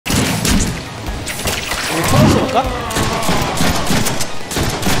해볼까?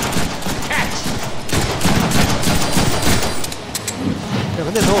 야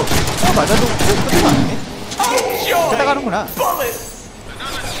근데 너 맞아도 끝은 아니네? 끝나가는구나.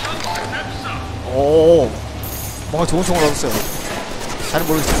 오 뭔가 좋은 총을 얻었어요. 잘은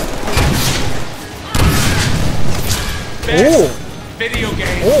모르겠지만 오!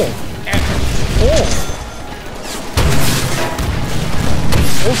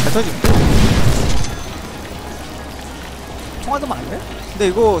 오, 잘 터지는데? 총알도 많네? 근데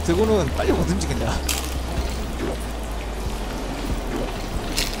이거 들고는 빨리 못 움직인다.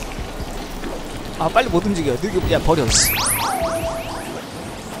 아, 빨리 못 움직여. 야, 버려.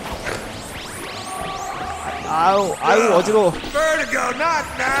 아우, 아유, 어지러워.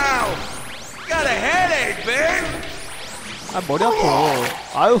 아, 머리 아파.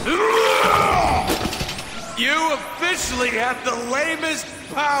 아유. You officially have the lamest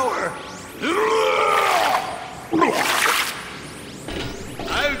power.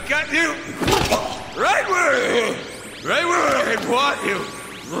 I've got you right where I want you.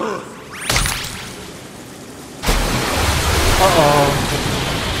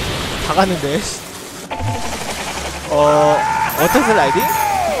 다 갔는데. 어떤 슬라이딩?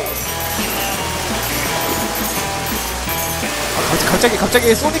 아,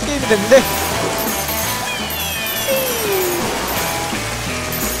 갑자기 소닉 게임이 됐는데?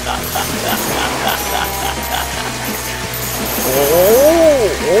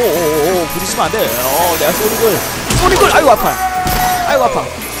 오오오오 부딪히면 안 돼. 내가 소닉을 아이고 아파.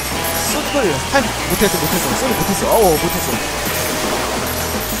 소닉을 못했어. 소닉 못했어. 못했어.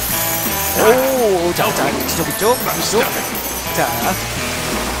 오, 자, 이쪽. 자.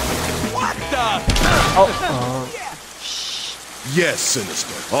 Yes,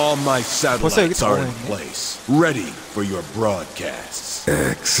 Sinister. All my satellites are in place, ready for your broadcasts.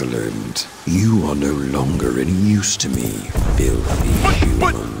 Excellent. You are no longer any use to me, filthy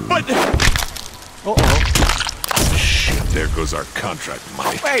human. But... Shit. There goes our contract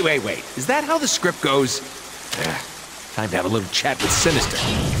money. Wait. Is that how the script goes? Time to have a little chat with Sinister.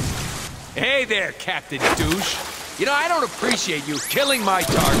 Hey there, Captain Douche. You know, I don't appreciate you killing my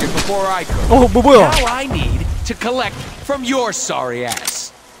target before I could. 뭐야? Now I need to collect from your sorry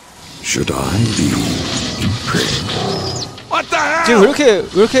ass. Should I be impressed? What the hell? 지금 왜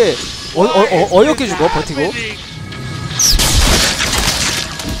이렇게 어이없게 죽어 버티고?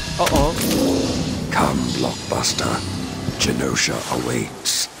 Come, Blockbuster. Genosha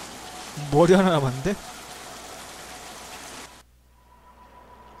awaits. 머리 하나 남았는데?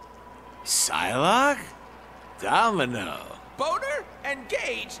 Psylocke? Domino? Boner?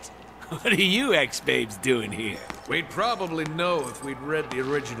 Engaged? What are you ex-babes doing here? We'd probably know if we'd read the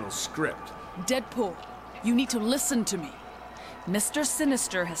original script. Deadpool, you need to listen to me. Mr.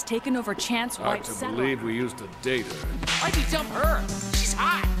 Sinister has taken over Chance White's Hard to believe we used to date her. Why'd you dump her? She's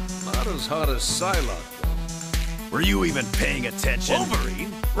hot. Not as hot as Psylocke, though. Were you even paying attention?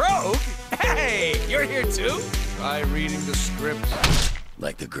 Wolverine? Rogue? Hey, you're here too? Try reading the script.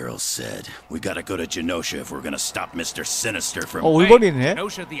 Like the girl said, we gotta go to Genosha if we're gonna stop Mr. Sinister from... 올버리네.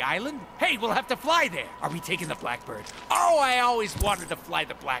 Genosha the island? Hey, we'll have to fly there. Are we taking the Blackbird? Oh, I always wanted to fly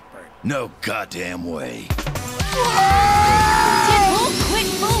the Blackbird. No goddamn way. Deadpool, quit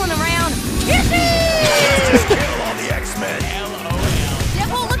fooling around. Just kill all the X-Men.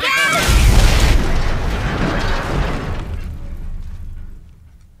 Deadpool, look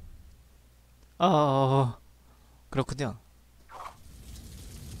out! 그렇군요.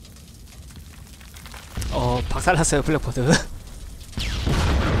 박살났어요 블랙버드.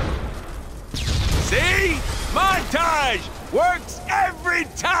 See? Montage! Works every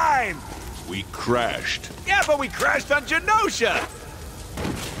time! We crashed. Yeah, but we crashed on Genosha!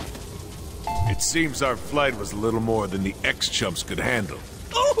 It seems our flight was a little more than the X-chumps could handle.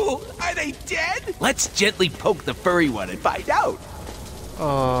 Ooh, are they dead? Let's gently poke the furry one and find out.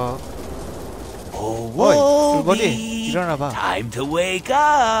 물건이 일어나봐. Time to wake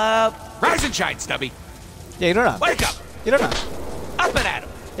up. Rise and shine, Stubby. 야 일어나. Wake up. 일어나. Up and at 'em.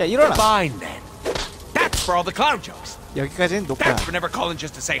 야 일어나. Fine then. That's for all the clown jokes. 여기까지는 높다. That's for never calling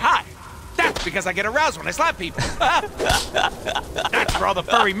just to say hi. That's because I get aroused when I slap people. That's for all the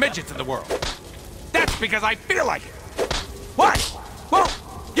furry midgets in the world. That's because I feel like it. What? Won't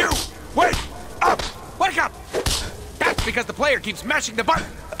you wake up? Wake up! That's because the player keeps mashing the button.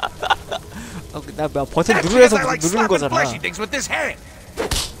 나 버튼 That's 누르면서 because I like 누르는 slapping 거잖아. fleshy things with this hand.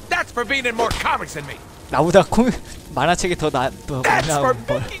 That's for being in more comics than me. 나보다 만화책이 더 많이 That's for 나온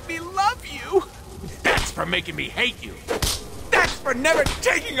걸. making me love you. That's for making me hate you. That's for never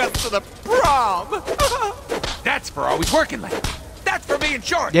taking us to the prom. That's for always working late. That's for being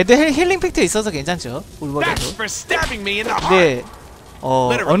short. 얘도 힐링 팩트 있어서 괜찮죠. That's 울버린도. for stabbing me in the heart.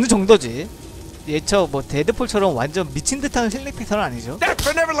 근데 어느 정도지. 얘처 뭐 데드폴처럼 완전 미친 듯한 힐링 팩트는 아니죠. That's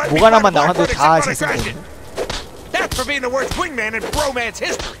for never letting me 뭐가 find 나만 나와도 Blackbird 다 except when I 재생되거든. crash it. That's for being the worst wingman in bromance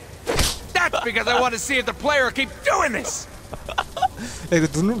history. That's because I want to see if the player will keep doing this. 야, 이거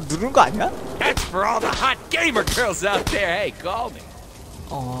누르는 거 아니야? That's for all the hot gamer girls out there. Hey, call me.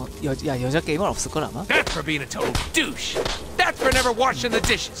 여자 게이머는 없을 걸 아마. That's for being a total douche. That's for never washing the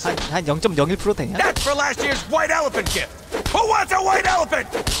dishes. 한 0.01% 되냐? That's for last year's white elephant gift. Who wants a white elephant?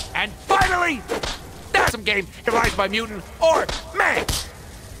 And finally, that's some game devised by mutant or man.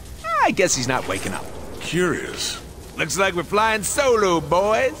 I guess he's not waking up. Curious. Looks like we're flying solo,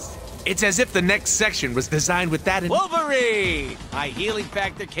 boys. It's as if the next section was designed with that in Wolverine! My healing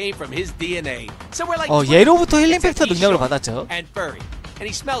factor came from his DNA. So we're like 얘로부터 힐링 except 팩터 he's 능력을 short 받았죠. and furry. And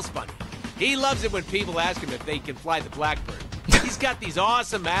he smells funny. He loves it when people ask him if they can fly the Blackbird. He's got these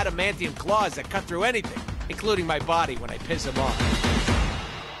awesome adamantium claws that cut through anything, including my body when I piss him off.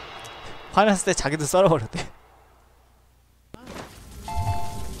 화났을 때 자기도 썰어버렸대.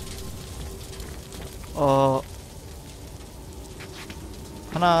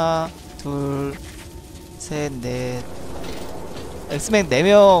 하나, 둘, 셋, 넷. 엑스맨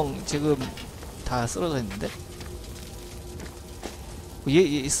 4명 지금 다 쓰러져 있는데.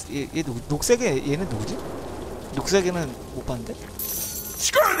 얘 녹색에 얘는 누구지? 녹색에는 못 봤는데.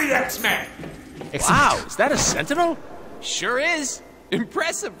 Screw the X-Men! Wow, is that a Sentinel? Sure is.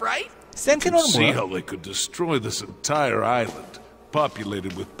 Impressive, right? 센티널은 See 뭐야? how they could destroy this entire island,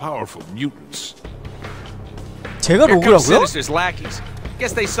 populated with powerful mutants. 제가 Here comes 로그라고요? Sinister's lackeys.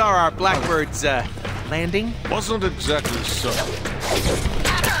 Guess they saw our Blackbird's landing. Wasn't exactly so.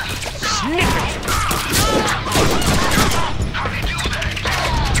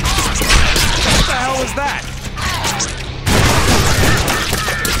 What the hell was that?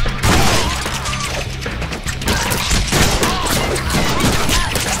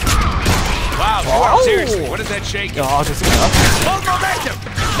 Wow, seriously, what is that shaking? 야, 좋습니다. Hold momentum!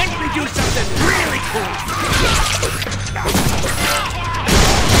 Make me do something really cool!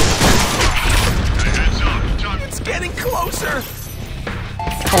 It's getting closer!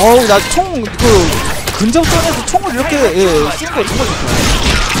 나 총, 근접전에서 총을 이렇게, 쓰는 거 정말 좋다.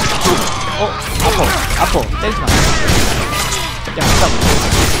 아파. 때리지 마. 야,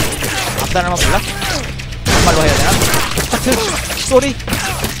 앞단을만 몰라? 한말로 해야 되나? 하트, 쏘리?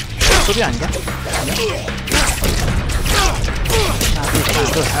 쏘리 아닌가?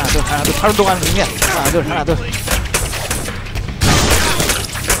 하나, 둘. 바로 동하는 중이야. 하나, 둘.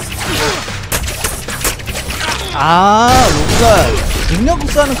 로그가 능력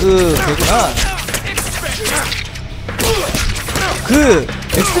복사하는 그 개구나. 그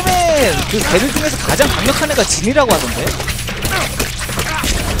엑스맨 그 개들 중에서 가장 강력한 애가 진이라고 하던데.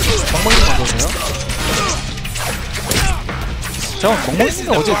 멍멍이 방법이에요. 저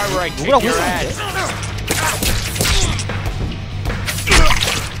멍멍이가 어제 누구라고 했었는데.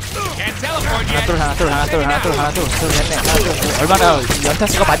 하나, 둘, 셋, 넷. 얼마나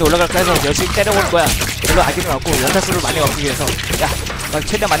연타수가 많이 올라갈까 해서 열심히 때려볼 거야. 별로 아기는 없고 연타수를 많이 얻기 위해서. 야,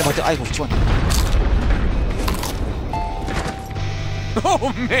 최대한 많이 먼저. 아이고, 죽었네.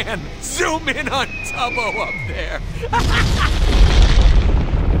 Oh man, zoom in on Tubbo up there.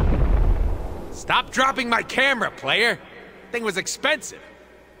 Stop dropping my camera, player. Thing was expensive.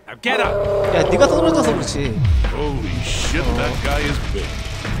 Now get up. 야, 네가 떨어져서 그렇지. Holy shit, that guy is big.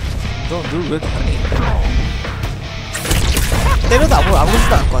 너 늘 왜 이렇게 하니? 때려도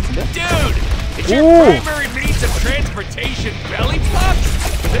아무렇지도 않을 것 같은데? Dude, is your primary means of transportation belly flop?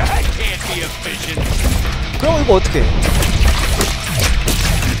 That can't be efficient. 그럼 이거 어떻게?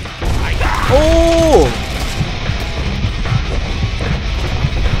 오!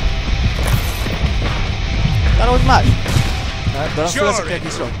 따라오지 마. 너랑 쓰러질 때 하기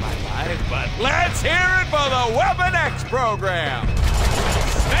싫어. But let's hear it for the Weapon X program.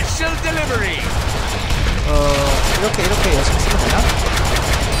 Special delivery. 이렇게 열심히 쓰면 되나?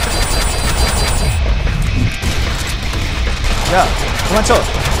 야, 그만 쳐.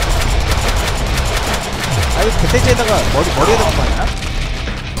 이거 배태지에다가 머리에다가 한 거 아니야?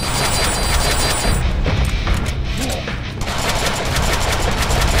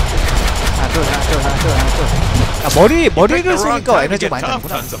 하나, 둘. 머리를 쓰니까 에너지가 많이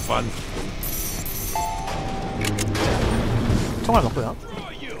나는구나. 총알 먹고요.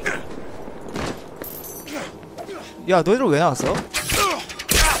 야, 너희들 왜 나왔어?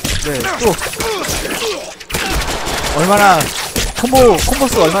 네, 또 얼마나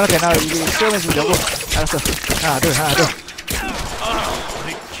콤보스 얼마나 되나 이게 시험해주려고. 알았어. 하나, 둘. Did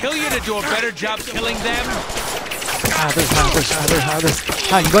it kill you to do a better job killing them? 하나 둘.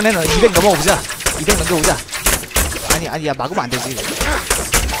 아, 이번에는 200 넘어오자. 200 넘겨오자. 아니, 야, 막으면 안 되지.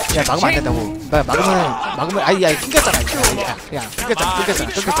 야, 막으면 안 된다고. 막으면, 아니, 야, 끊겼잖아. 야,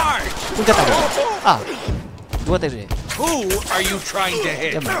 끊겼다고. 아, 누가 때리래? Who are you trying to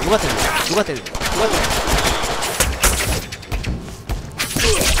hit? 야, 누가 때리래?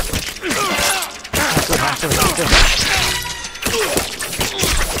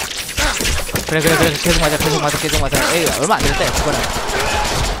 그래, 계속 맞아. 에이, 얼마 안 되겠다, 그거는.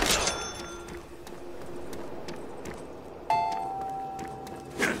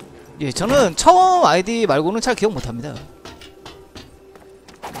 예, 저는 처음 아이디 말고는 잘 기억 못합니다.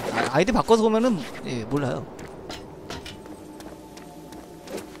 아이디 바꿔서 보면은, 예, 몰라요.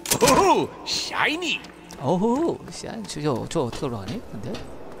 Ooh, shiny. 어후, 저 어떻게 올라가니? 근데?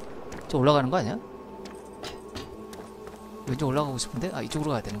 저 올라가는 거 아니야? 왼쪽 올라가고 싶은데? 아,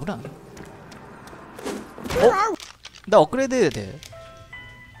 이쪽으로 가야 되는구나. 나 업그레이드 해야 돼.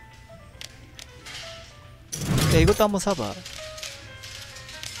 야, 이것도 한번 사봐.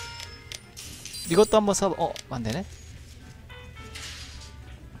 안 되네?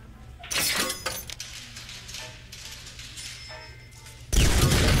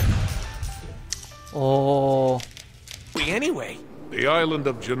 Anyway, The island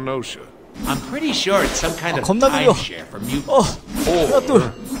of Genosha. I'm pretty sure it's some kind of 겁나 느려. timeshare for mutants.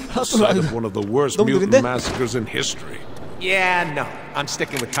 Or site of one of the worst 너무 mutant 느린데? massacres in history. Yeah, no, I'm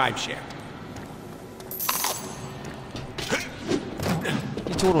sticking with timeshare.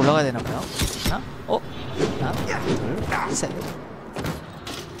 이쪽으로 올라가야 되나봐요. 하나, 둘, 셋.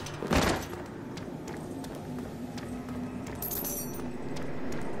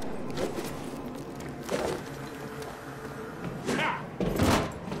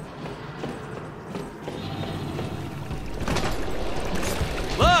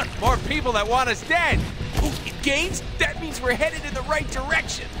 Look, more people that want us dead. Ooh, games? That means we're headed in the right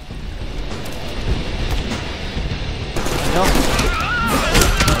direction.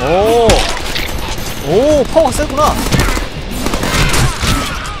 오, 파워가 세구나.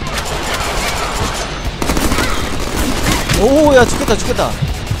 오, 야, 죽겠다.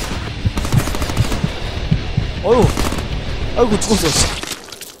 아이고, 죽었어.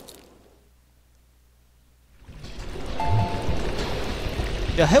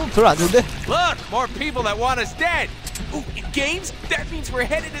 야, 해본 별로 안 좋은데? Look, more people that want us dead. Ooh, games? That means we're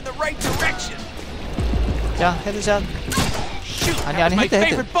headed in the right direction. 자, 헤드샷. Shoot, 아니, that was my 헤드.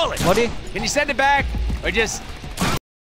 favorite bullet. 머리. Can you send it back? Or just